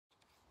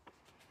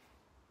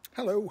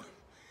Hello.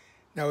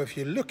 Now if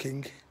you're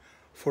looking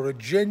for a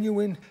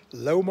genuine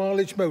low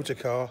mileage motor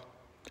car,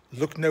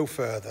 look no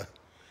further.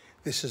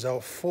 This is our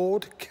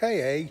Ford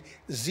Ka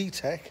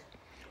Zetec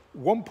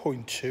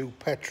 1.2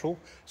 petrol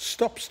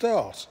stop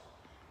start,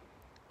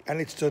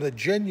 and it's done a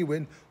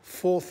genuine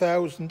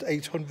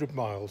 4,800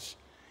 miles.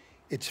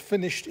 It's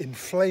finished in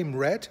flame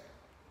red.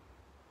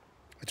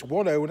 It's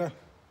one owner.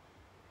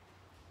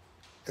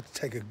 Let's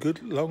take a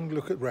good long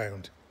look at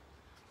round.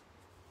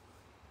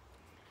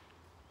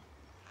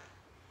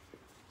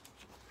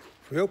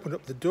 If we open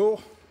up the door,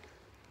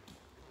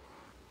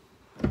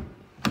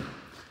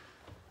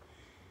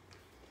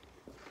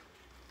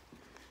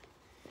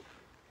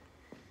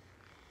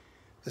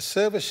 the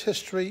service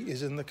history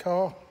is in the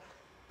car.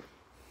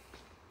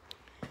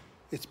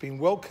 It's been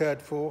well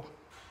cared for,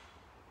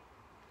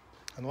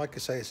 and like I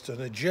say, it's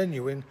done a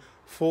genuine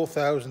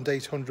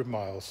 4,800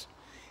 miles.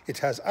 It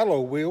has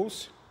alloy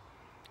wheels,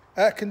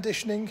 air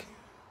conditioning,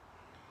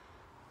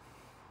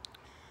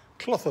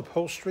 cloth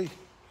upholstery.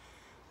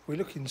 We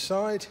look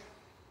inside.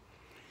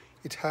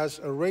 It has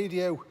a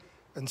radio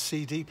and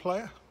CD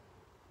player.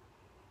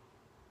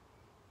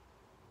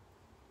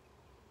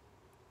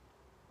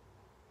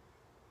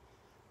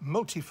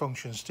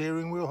 Multi-function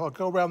steering wheel. I'll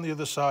go around the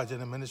other side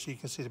in a minute so you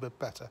can see it a bit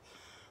better.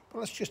 But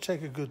let's just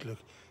take a good look.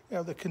 You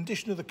know, the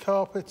condition of the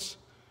carpets.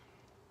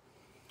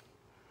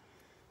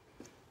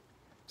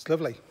 It's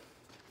lovely.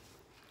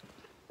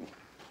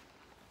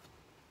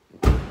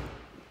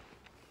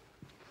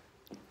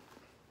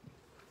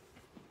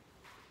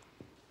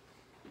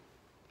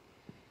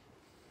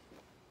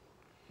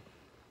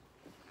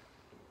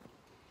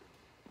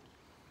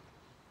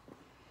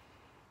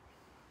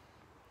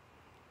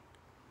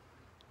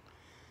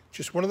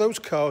 Just one of those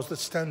cars that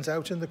stands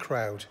out in the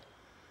crowd.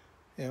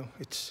 You know,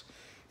 it's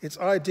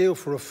ideal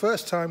for a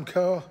first-time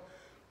car,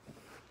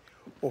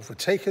 or for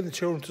taking the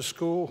children to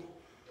school,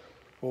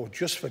 or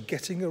just for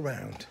getting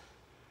around.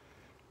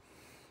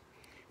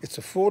 It's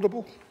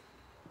affordable.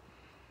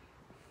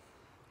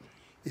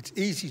 It's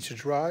easy to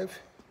drive.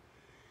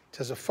 It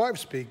has a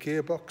 5-speed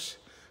gearbox,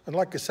 and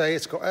like I say,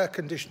 it's got air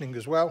conditioning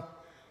as well.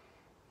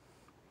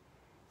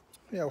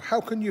 You know, how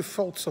can you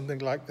fault something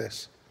like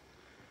this?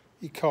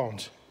 You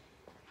can't.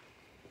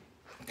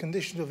 The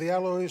condition of the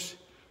alloys,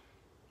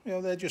 you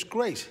know, they're just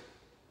great.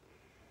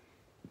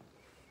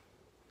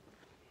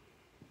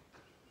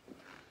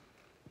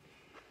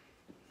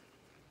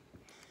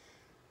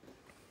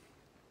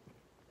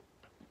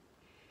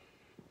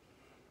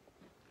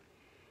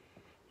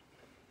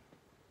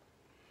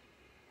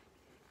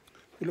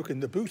 We look in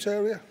the boot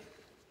area.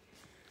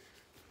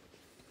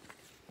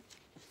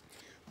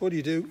 What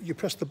do? You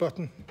press the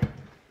button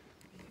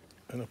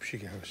and up she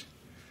goes.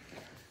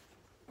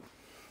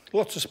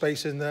 Lots of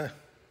space in there.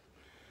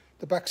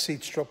 The back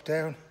seats drop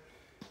down.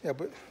 Yeah,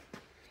 but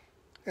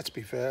let's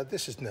be fair,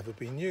 this has never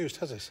been used,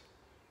 has it?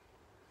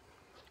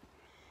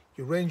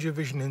 Your range of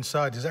vision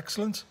inside is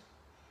excellent.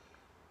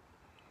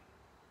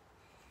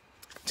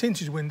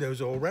 Tinted windows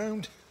all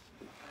round.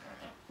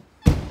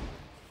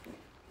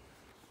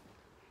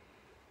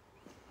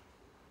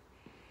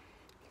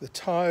 The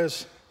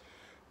tyres,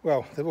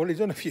 well, they've only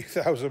done a few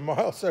thousand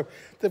miles, so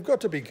they've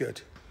got to be good.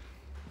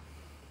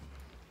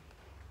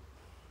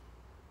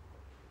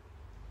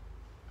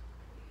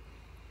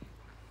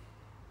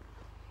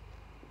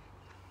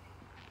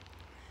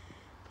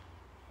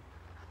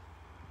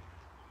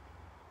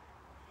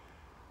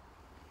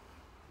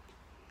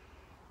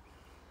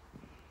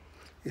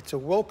 It's a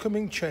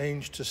welcoming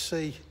change to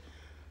see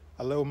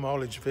a low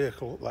mileage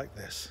vehicle like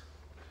this.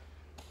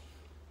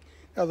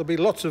 Now, there'll be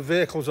lots of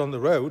vehicles on the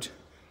road,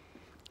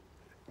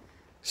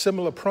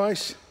 similar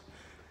price,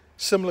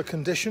 similar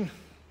condition,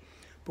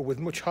 but with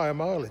much higher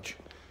mileage.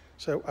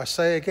 So I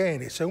say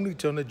again, it's only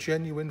done a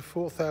genuine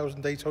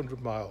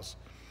 4,800 miles.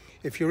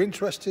 If you're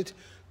interested,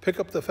 pick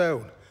up the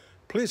phone.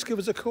 Please give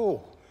us a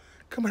call.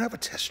 Come and have a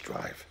test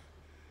drive.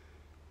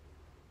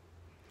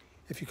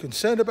 If you're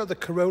concerned about the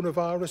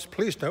coronavirus,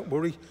 please don't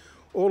worry.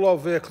 All our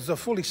vehicles are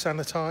fully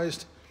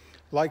sanitised.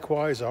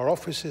 Likewise, our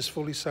office is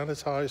fully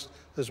sanitised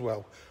as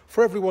well,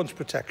 for everyone's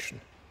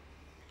protection.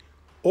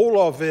 All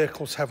our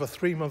vehicles have a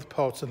 3-month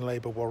parts and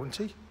labour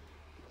warranty.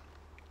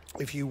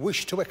 If you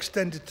wish to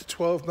extend it to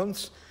 12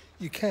 months,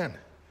 you can.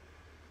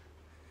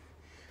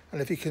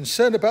 And if you're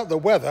concerned about the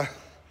weather,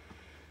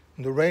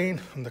 and the rain,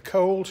 and the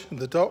cold, and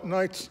the dark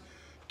nights,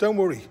 don't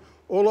worry.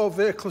 All our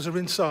vehicles are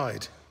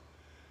inside.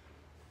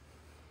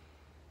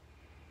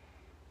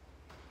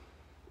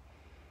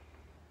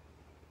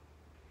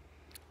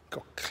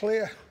 Got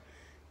clear,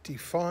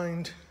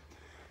 defined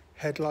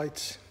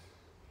headlights.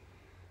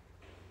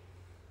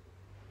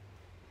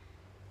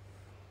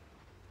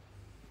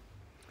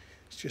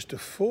 It's just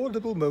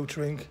affordable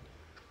motoring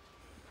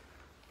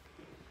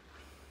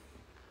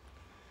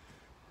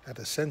at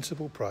a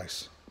sensible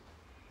price.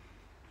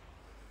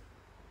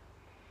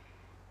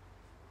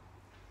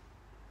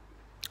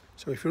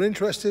 So if you're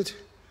interested,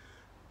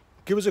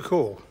 give us a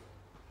call.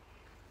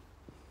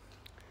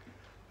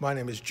 My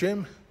name is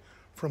Jim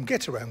from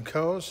Get Around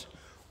Cars,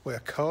 where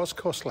cars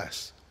cost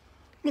less.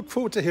 Look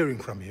forward to hearing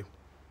from you.